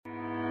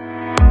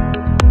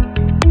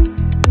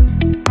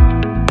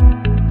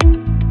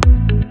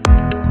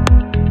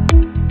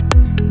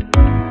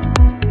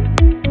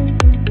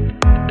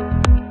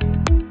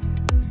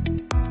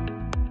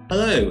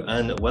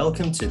and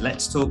welcome to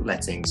Let's Talk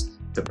Lettings,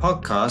 the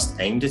podcast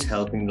aimed at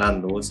helping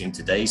landlords in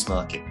today's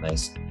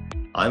marketplace.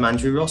 I'm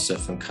Andrew Rosser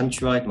from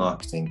Countrywide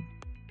Marketing.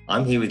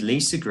 I'm here with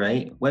Lisa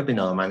Gray,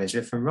 Webinar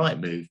Manager from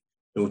Rightmove,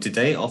 who will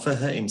today offer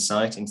her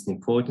insight into the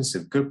importance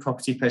of good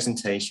property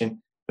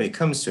presentation when it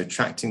comes to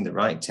attracting the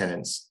right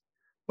tenants.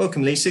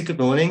 Welcome, Lisa. Good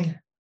morning.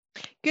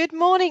 Good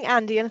morning,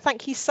 Andy, and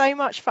thank you so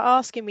much for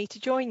asking me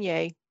to join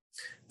you.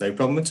 No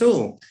problem at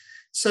all.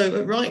 So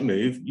at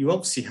Rightmove, you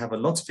obviously have a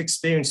lot of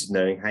experience of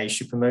knowing how you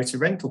should promote a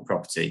rental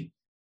property.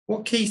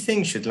 What key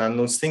things should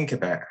landlords think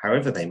about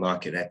however they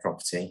market their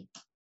property?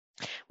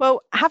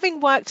 Well, having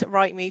worked at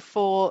Rightmove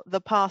for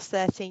the past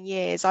 13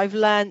 years, I've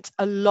learned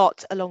a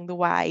lot along the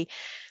way.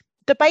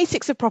 The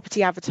basics of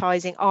property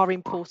advertising are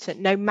important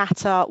no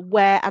matter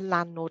where a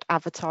landlord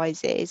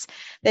advertises.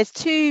 There's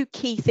two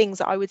key things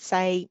that I would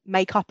say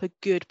make up a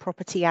good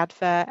property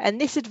advert,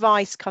 and this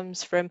advice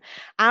comes from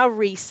our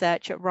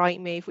research at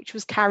Rightmove, which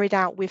was carried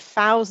out with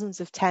thousands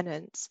of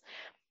tenants.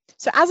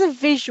 So as a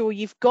visual,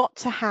 you've got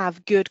to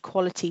have good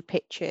quality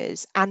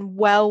pictures and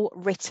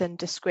well-written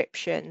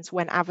descriptions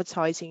when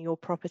advertising your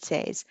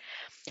properties.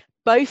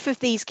 Both of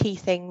these key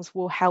things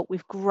will help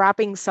with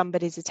grabbing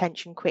somebody's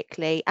attention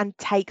quickly and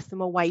take them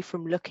away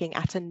from looking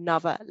at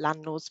another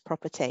landlord's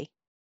property.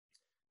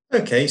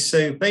 Okay,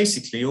 so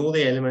basically all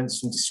the elements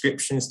from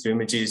descriptions to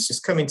images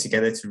just coming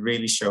together to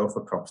really show off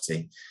a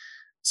property.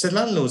 So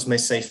landlords may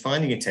say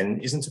finding a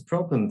tenant isn't a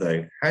problem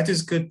though. How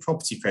does good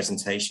property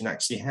presentation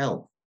actually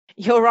help?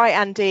 You're right,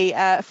 Andy.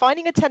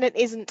 Finding a tenant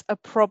isn't a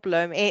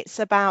problem. It's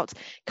about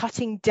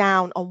cutting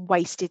down on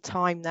wasted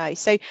time though.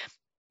 So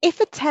if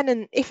a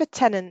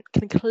tenant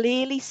can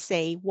clearly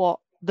see what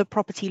the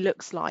property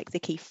looks like, the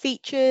key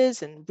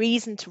features and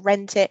reason to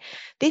rent it,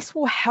 this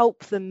will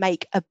help them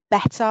make a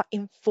better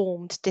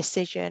informed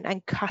decision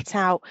and cut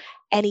out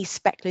any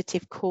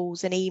speculative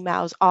calls and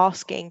emails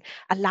asking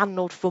a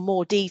landlord for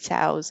more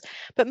details.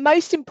 But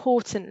most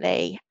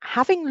importantly,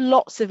 having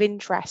lots of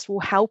interest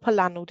will help a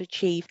landlord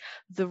achieve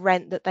the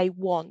rent that they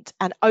want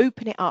and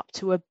open it up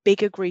to a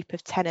bigger group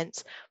of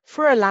tenants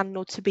for a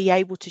landlord to be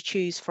able to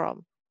choose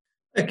from.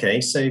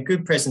 Okay, so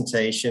good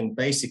presentation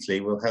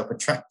basically will help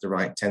attract the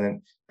right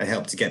tenant and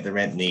help to get the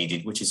rent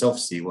needed, which is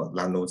obviously what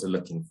landlords are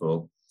looking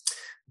for.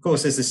 Of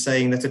course, there's a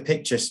saying that a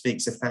picture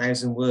speaks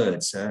 1,000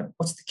 words. What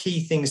are the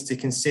key things to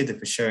consider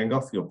for showing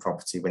off your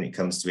property when it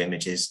comes to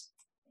images?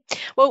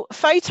 Well,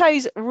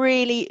 photos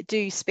really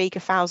do speak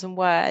 1,000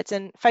 words,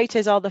 and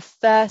photos are the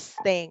first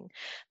thing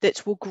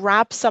that will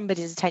grab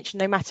somebody's attention,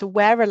 no matter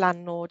where a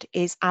landlord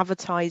is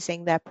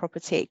advertising their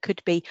property. It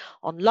could be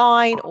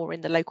online or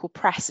in the local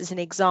press, as an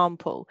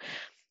example.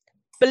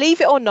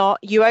 Believe it or not,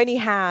 you only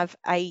have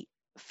a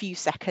few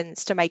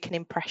seconds to make an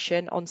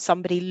impression on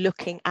somebody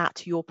looking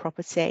at your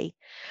property.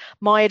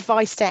 My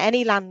advice to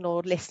any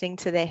landlord listening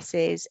to this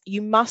is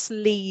you must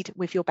lead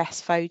with your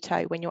best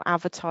photo when you're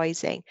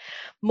advertising.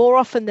 More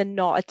often than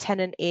not, a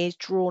tenant is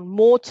drawn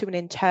more to an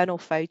internal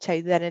photo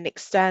than an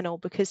external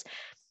because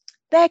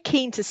they're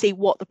keen to see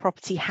what the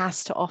property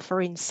has to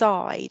offer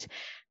inside.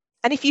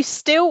 And if you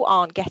still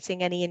aren't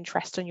getting any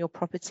interest on your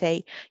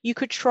property, you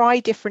could try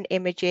different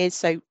images,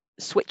 so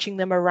switching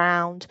them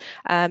around,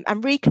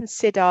 and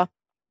reconsider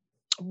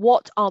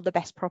what are the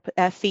best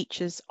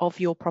features of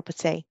your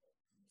property.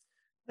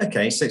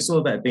 Okay, so it's all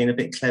about being a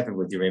bit clever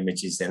with your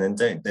images then, and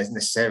don't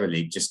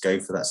necessarily just go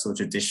for that sort of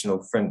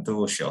traditional front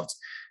door shot,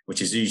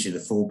 which is usually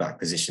the fallback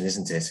position,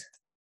 isn't it?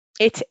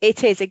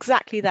 It is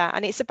exactly that.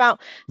 And it's about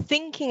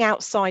thinking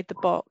outside the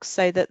box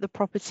so that the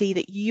property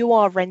that you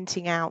are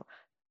renting out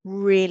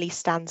really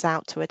stands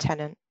out to a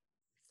tenant.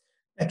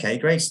 Okay,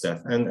 great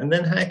stuff. And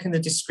then how can the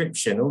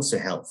description also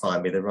help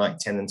find me the right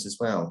tenant as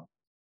well?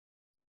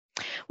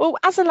 Well,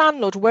 as a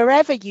landlord,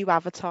 wherever you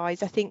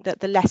advertise, I think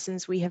that the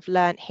lessons we have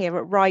learned here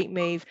at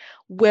Rightmove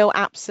will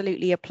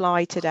absolutely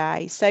apply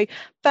today. So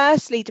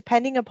firstly,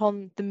 depending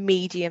upon the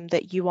medium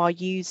that you are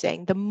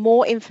using, the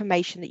more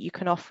information that you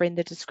can offer in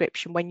the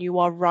description when you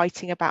are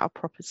writing about a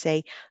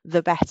property,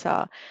 the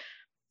better.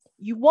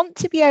 You want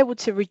to be able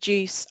to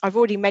reduce, I've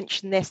already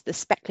mentioned this, the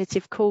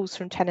speculative calls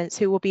from tenants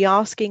who will be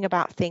asking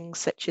about things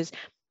such as,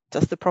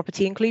 does the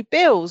property include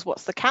bills?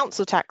 What's the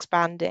council tax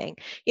banding?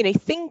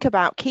 Think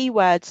about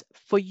keywords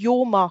for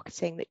your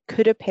marketing that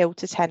could appeal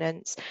to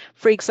tenants.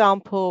 For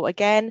example,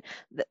 again,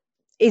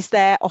 is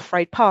there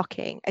off-road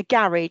parking, a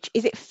garage?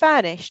 Is it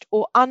furnished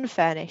or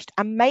unfurnished?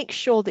 And make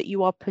sure that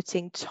you are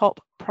putting top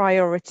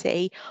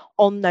priority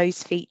on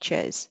those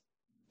features.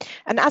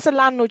 And as a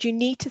landlord, you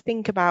need to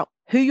think about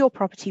who your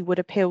property would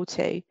appeal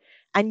to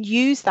and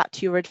use that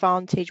to your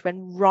advantage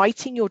when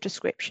writing your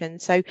description.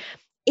 So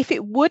if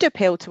it would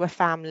appeal to a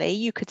family,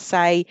 you could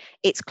say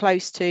it's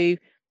close to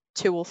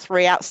 2 or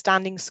 3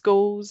 outstanding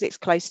schools, it's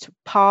close to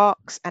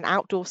parks and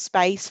outdoor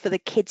space for the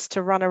kids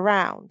to run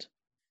around.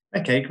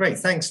 Okay, great.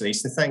 Thanks,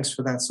 Lisa. Thanks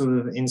for that sort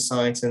of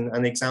insight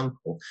and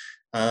example.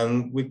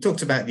 We've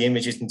talked about the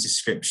images and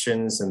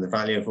descriptions and the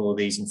value of all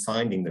these in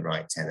finding the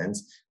right tenant.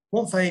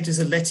 What value does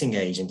a letting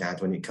agent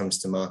add when it comes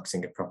to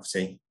marketing a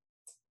property?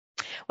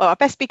 Well, I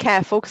best be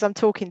careful because I'm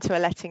talking to a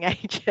letting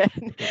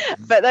agent.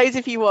 But those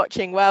of you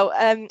watching,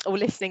 or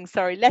listening,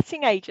 sorry,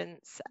 letting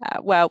agents,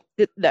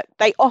 look,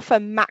 they offer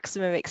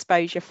maximum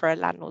exposure for a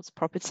landlord's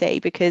property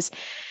because,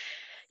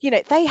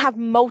 they have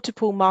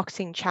multiple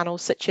marketing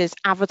channels such as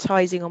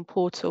advertising on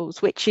portals,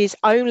 which is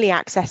only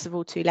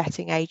accessible to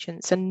letting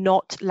agents and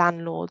not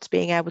landlords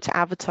being able to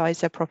advertise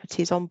their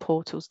properties on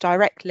portals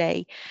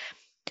directly.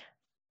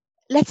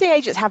 Letting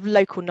agents have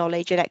local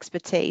knowledge and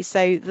expertise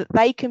so that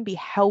they can be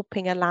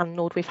helping a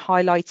landlord with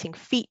highlighting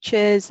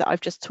features that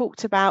I've just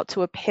talked about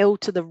to appeal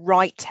to the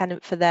right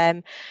tenant for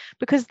them,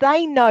 because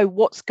they know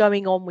what's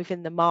going on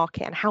within the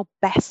market and how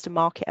best to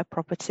market a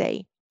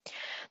property.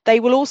 They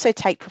will also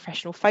take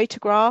professional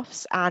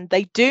photographs, and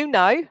they do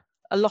know,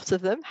 a lot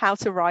of them, how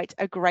to write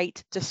a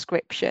great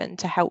description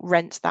to help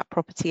rent that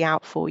property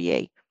out for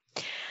you.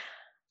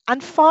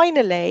 And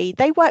finally,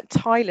 they work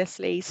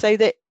tirelessly so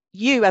that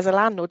you as a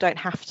landlord don't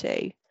have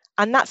to.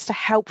 And that's to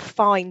help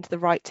find the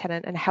right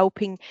tenant and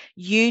helping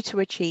you to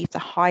achieve the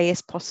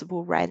highest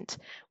possible rent,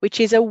 which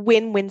is a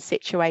win-win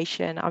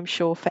situation, I'm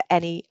sure, for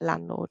any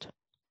landlord.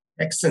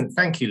 Excellent.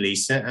 Thank you,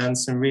 Lisa, and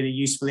some really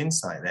useful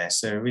insight there.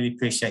 So I really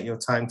appreciate your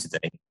time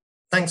today.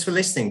 Thanks for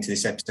listening to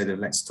this episode of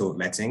Let's Talk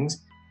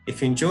Lettings.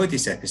 If you enjoyed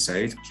this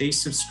episode,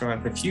 please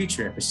subscribe for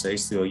future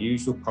episodes through your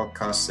usual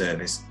podcast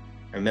service.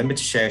 And remember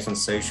to share it on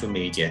social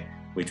media.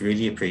 We'd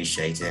really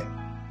appreciate it.